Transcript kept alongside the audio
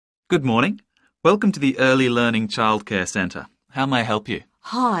Good morning. Welcome to the Early Learning Childcare Centre. How may I help you?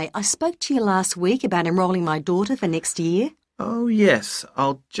 Hi, I spoke to you last week about enrolling my daughter for next year. Oh, yes.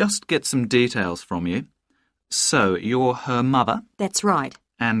 I'll just get some details from you. So, you're her mother? That's right.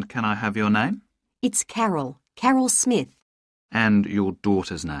 And can I have your name? It's Carol Smith. And your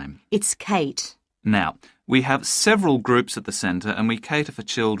daughter's name? It's Kate. Now, we have several groups at the centre and we cater for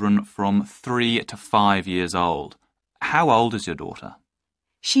children from 3 to 5 years old. How old is your daughter?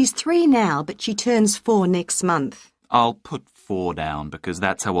 She's 3 now, but she turns 4 next month. I'll put 4 down because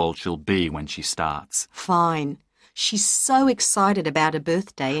that's how old she'll be when she starts. Fine. She's so excited about her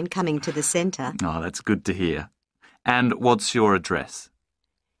birthday and coming to the centre. Oh, that's good to hear. And what's your address?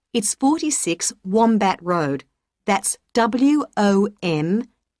 It's 46 Wombat Road. That's W-O-M-B-A-T.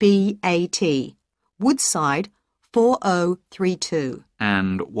 Woodside 4032.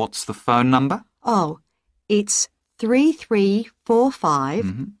 And what's the phone number? Oh, it's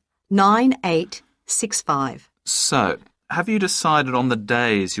 3345 9865. So, have you decided on the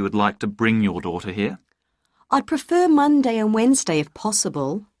days you would like to bring your daughter here? I'd prefer Monday and Wednesday if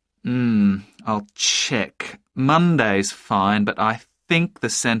possible. I'll check. Monday's fine, but I think the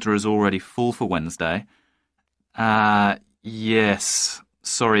centre is already full for Wednesday. Yes.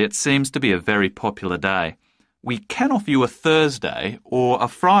 Sorry, it seems to be a very popular day. We can offer you a Thursday or a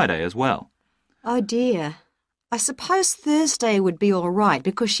Friday as well. Oh dear. I suppose Thursday would be all right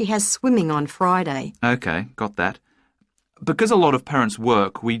because she has swimming on Friday. OK, got that. Because a lot of parents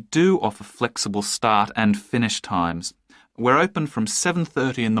work, we do offer flexible start and finish times. We're open from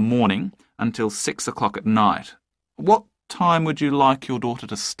 7:30 in the morning until 6 o'clock at night. What time would you like your daughter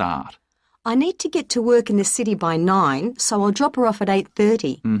to start? I need to get to work in the city by 9, so I'll drop her off at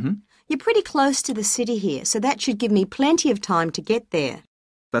 8:30. You're pretty close to the city here, so that should give me plenty of time to get there.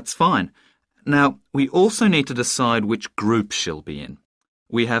 That's fine. Now, we also need to decide which group she'll be in.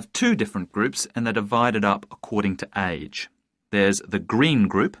 We have 2 different groups and they're divided up according to age. There's the green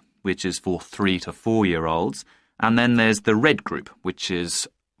group, which is for 3 to 4-year-olds, and then there's the red group, which is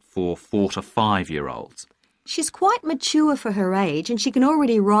for 4 to 5-year-olds. She's quite mature for her age and she can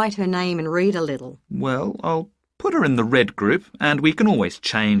already write her name and read a little. Well, I'll put her in the red group and we can always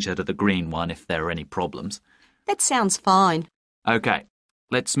change her to the green one if there are any problems. That sounds fine. OK,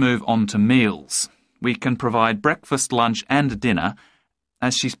 let's move on to meals. We can provide breakfast, lunch and dinner.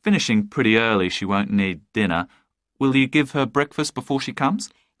 As she's finishing pretty early, she won't need dinner. Will you give her breakfast before she comes?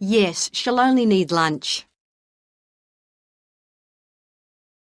 Yes, she'll only need lunch.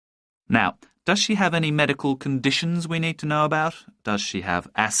 Now, does she have any medical conditions we need to know about? Does she have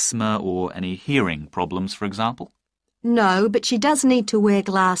asthma or any hearing problems, for example? No, but she does need to wear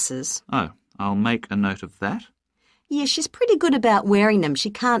glasses. Oh, I'll make a note of that. Yeah, she's pretty good about wearing them. She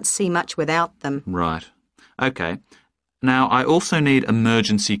can't see much without them. Right. OK. Now, I also need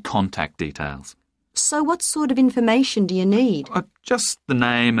emergency contact details. So what sort of information do you need? Just the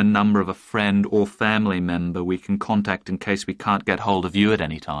name and number of a friend or family member we can contact in case we can't get hold of you at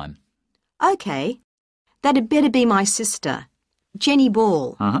any time. OK. That'd better be my sister, Jenny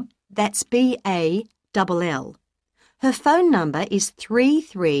Ball. That's B-A-L-L. Her phone number is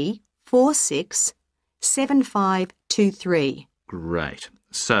 33467523. Great.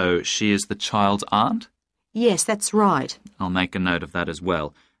 So she is the child's aunt? Yes, that's right. I'll make a note of that as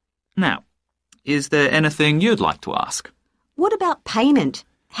well. Now, is there anything you'd like to ask? What about payment?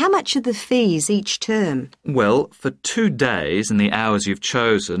 How much are the fees each term? Well, for 2 days and the hours you've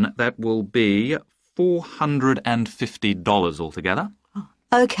chosen, that will be $450 altogether.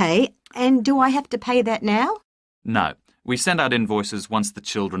 OK, and do I have to pay that now? No, we send out invoices once the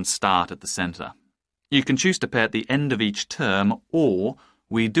children start at the centre. You can choose to pay at the end of each term, or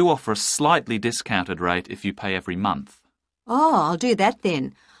we do offer a slightly discounted rate if you pay every month. Oh, I'll do that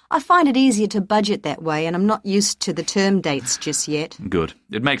then. I find it easier to budget that way and I'm not used to the term dates just yet. Good.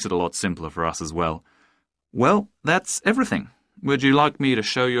 It makes it a lot simpler for us as well. Well, that's everything. Would you like me to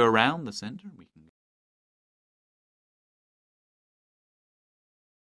show you around the centre?